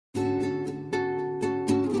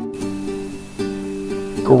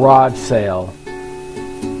Garage sale.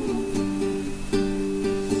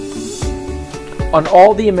 On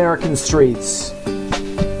all the American streets,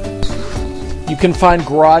 you can find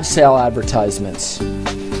garage sale advertisements.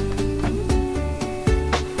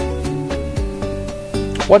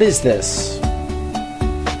 What is this?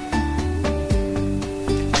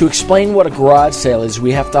 To explain what a garage sale is,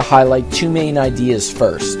 we have to highlight two main ideas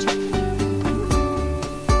first.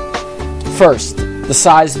 First, the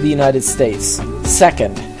size of the United States.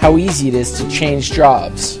 Second, how easy it is to change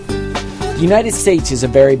jobs. The United States is a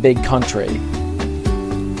very big country.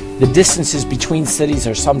 The distances between cities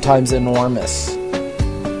are sometimes enormous.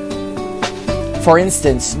 For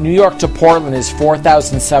instance, New York to Portland is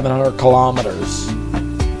 4,700 kilometers.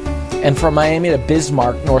 And from Miami to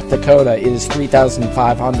Bismarck, North Dakota, it is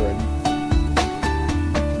 3,500.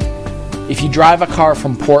 If you drive a car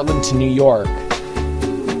from Portland to New York,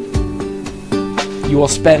 you will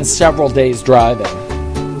spend several days driving.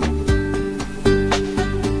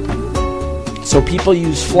 So people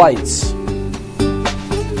use flights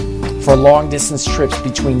for long-distance trips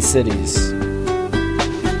between cities.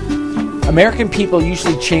 American people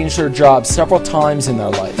usually change their jobs several times in their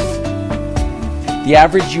life. The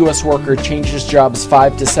average U.S. worker changes jobs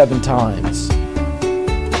 5 to 7 times.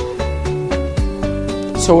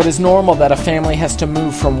 So it is normal that a family has to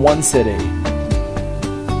move from one city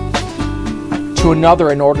to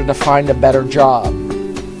another in order to find a better job.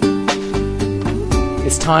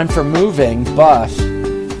 It's time for moving, but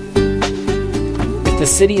if the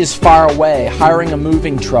city is far away, hiring a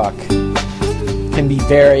moving truck can be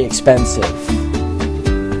very expensive.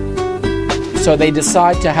 So they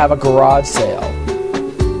decide to have a garage sale.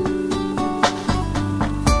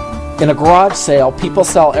 In a garage sale, people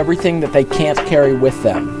sell everything that they can't carry with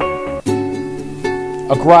them.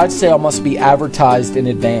 A garage sale must be advertised in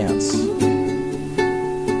advance.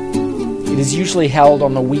 It is usually held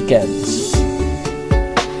on the weekends.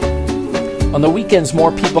 On the weekends,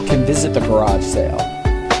 more people can visit the garage sale.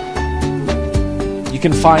 You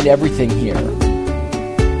can find everything here.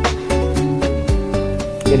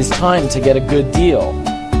 It is time to get a good deal.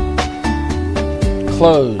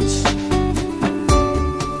 Clothes,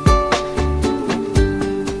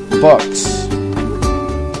 books,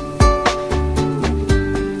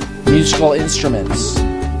 musical instruments,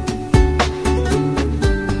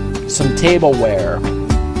 some tableware,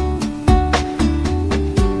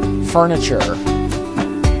 furniture,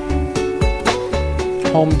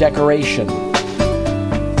 home decoration,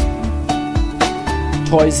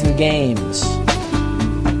 toys and games.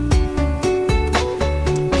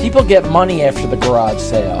 People get money after the garage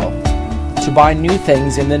sale to buy new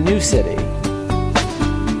things in the new city.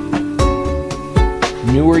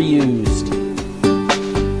 New or used.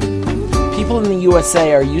 People in the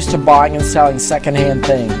USA are used to buying and selling secondhand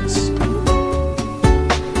things.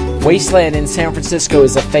 Wasteland in San Francisco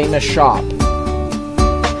is a famous shop.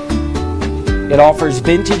 It offers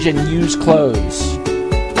vintage and used clothes.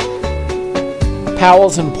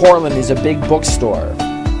 Powell's in Portland is a big bookstore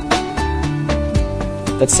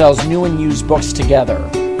that sells new and used books together.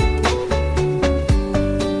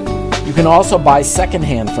 You can also buy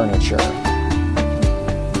secondhand furniture,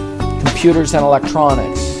 computers and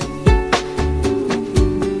electronics,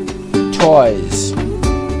 toys,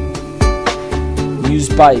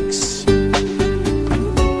 used bikes.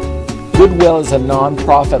 Goodwill is a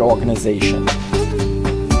non-profit organization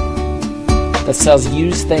that sells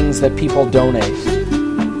used things that people donate.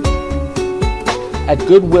 At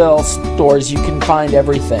Goodwill stores, you can find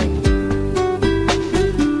everything.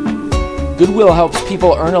 Goodwill helps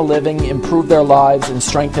people earn a living, improve their lives, and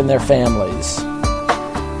strengthen their families.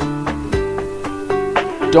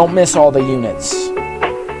 Don't miss all the units.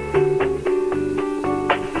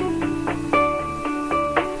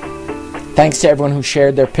 Thanks to everyone who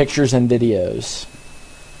shared their pictures and videos.